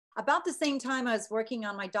About the same time I was working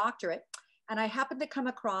on my doctorate, and I happened to come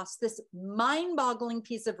across this mind-boggling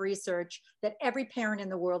piece of research that every parent in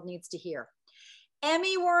the world needs to hear.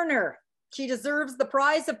 Emmy Werner, she deserves the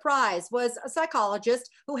prize of prize, was a psychologist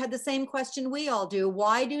who had the same question we all do.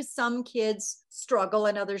 Why do some kids struggle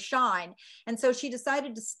and others shine? And so she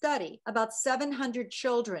decided to study about 700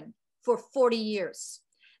 children for 40 years.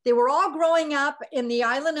 They were all growing up in the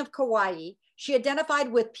island of Kauai. She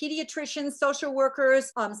identified with pediatricians, social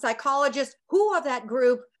workers, psychologists, who of that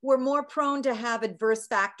group were more prone to have adverse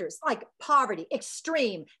factors like poverty,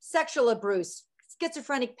 extreme, sexual abuse,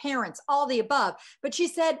 schizophrenic parents, all the above. But she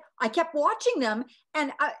said, I kept watching them.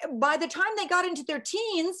 And by the time they got into their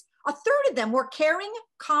teens, a third of them were caring,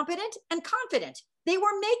 competent, and confident. They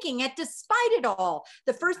were making it despite it all.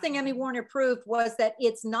 The first thing Emmy Werner proved was that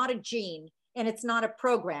it's not a gene and it's not a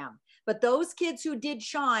program. But those kids who did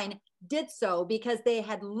shine did so because they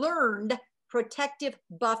had learned protective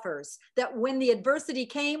buffers that when the adversity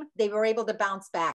came, they were able to bounce back.